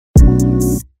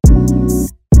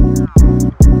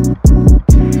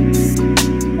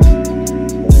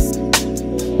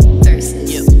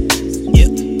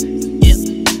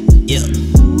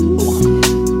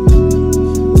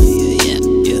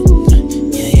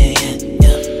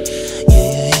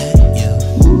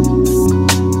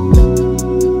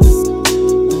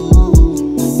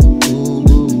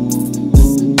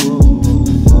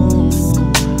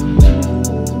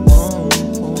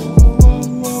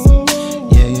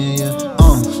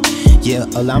Yeah,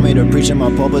 allow me to preach in my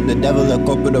pulpit. The devil a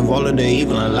corporate of all of the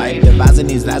evil in life. Devising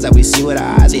these lies that we see with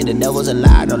our eyes. Yeah, the devil's a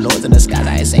lie, no lords in the skies.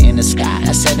 I ain't saying the sky,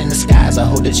 I said in the skies. I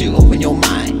hope that you open your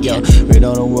mind. Yo, read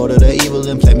on the world of the evil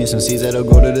and plant me some seeds that'll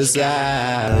grow to the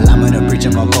side. Allow me to preach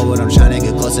in my pulpit. I'm trying to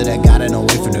get closer to God and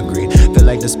away from the greed. Feel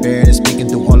like the spirit is speaking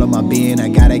through all of my being. I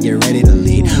gotta get ready to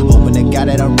lead. Hoping to God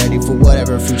that I'm ready for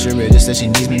whatever future it is that she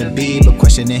needs me to be. But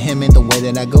questioning him in the way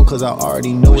that I go, cause I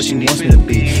already know what she wants me to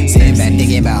be. Sitting back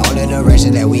thinking about all the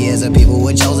direction that we as a people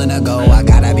were chosen to go. I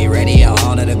gotta be ready,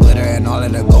 all of the glitter and all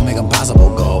of the gold make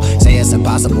impossible go. Say it's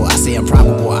impossible, I say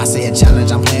improbable, I say a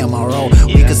challenge, I'm playing my role.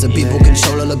 We cause the people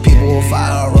control of the people will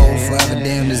follow our role. Forever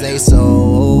damned as they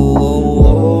soul.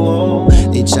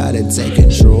 They try to take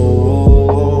control,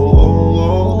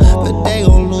 but they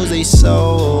gon' lose their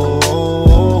soul.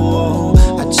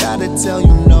 I try to tell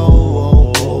you no.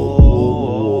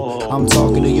 I'm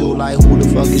talking to you like who the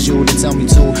fuck is you to tell me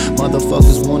to?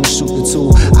 Motherfuckers wanna shoot the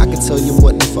two. I can tell you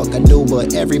what the fuck I do,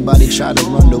 but everybody try to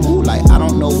run the woo. Like I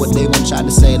don't know what they gon' try to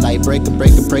say. Like break the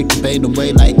pain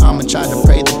away. Like I'ma try to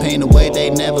pray the pain away. They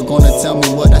never gonna tell me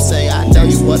what I say. I tell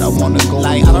you what I wanna go.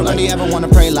 Like I don't really ever wanna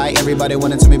pray like everybody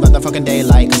wanna tell me about the fucking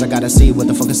daylight. Cause I gotta see what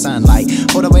the fucking sunlight.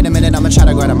 Hold up, wait a minute, I'ma try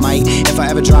to grab a mic. If I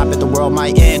ever drop it, the world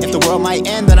might end. If the world might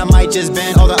end, then I might just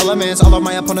bend all the elements. All of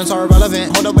my opponents are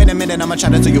irrelevant. Hold up, wait a minute, I'ma try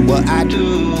to tell you what I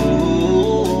do.